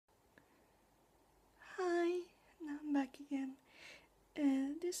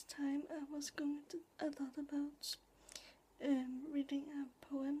this time I thought about reading a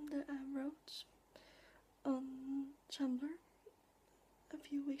poem that I wrote on Tumblr a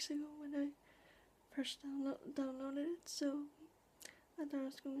few weeks ago when I first downloaded it. So I thought I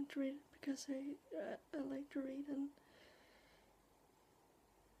was going to read it because I like to read,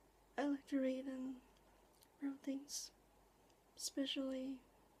 and wrote things, especially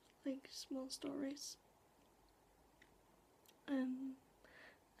like small stories. And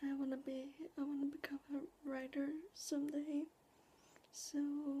I wanna become a writer someday.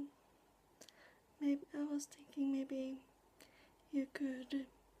 So maybe I was thinking maybe you could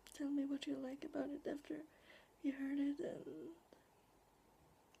tell me what you like about it after you heard it, and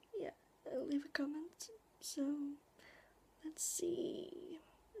yeah, leave a comment. So let's see.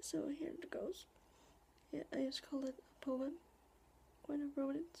 So here it goes. Yeah, I just called it a poem when I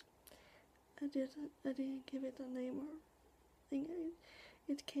wrote it. I didn't give it a name or thing.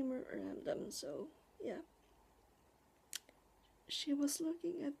 It came random. So yeah. She was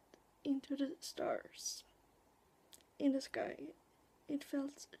looking into the stars in the sky. It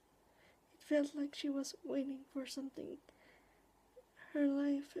felt like she was waiting for something, her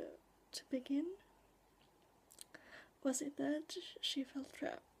life to begin. Was it that she felt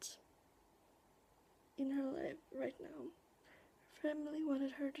trapped in her life right now? Her family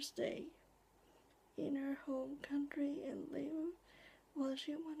wanted her to stay in her home country and live, while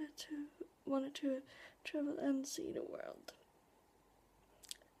she wanted to travel and see the world.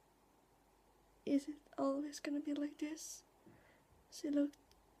 Is it always gonna be like this?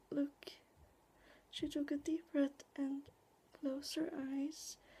 She took a deep breath and closed her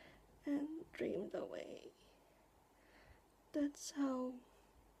eyes and dreamed away. That's how.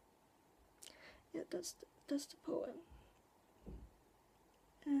 Yeah, that's the poem.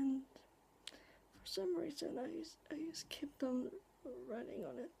 And for some reason, I just kept on writing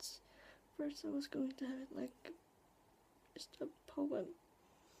on it. First, I was going to have it like just a poem,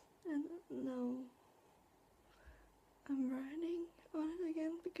 and now I'm writing on it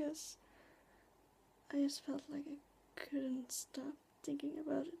again because I just felt like I couldn't stop thinking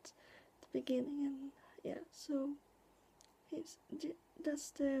about it at the beginning, and yeah, so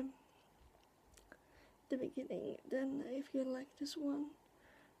that's the beginning. Then if you like this one,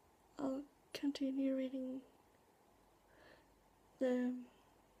 I'll continue reading the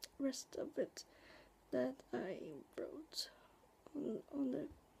rest of it that I wrote on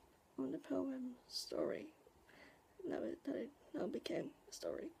the poem story. That it now became a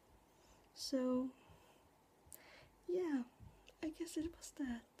story. So yeah, I guess it was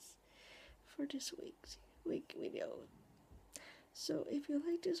that for this week video. So if you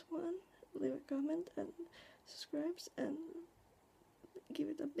like this one, leave a comment and subscribe and give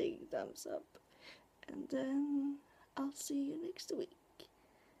it a big thumbs up. And then I'll see you next week.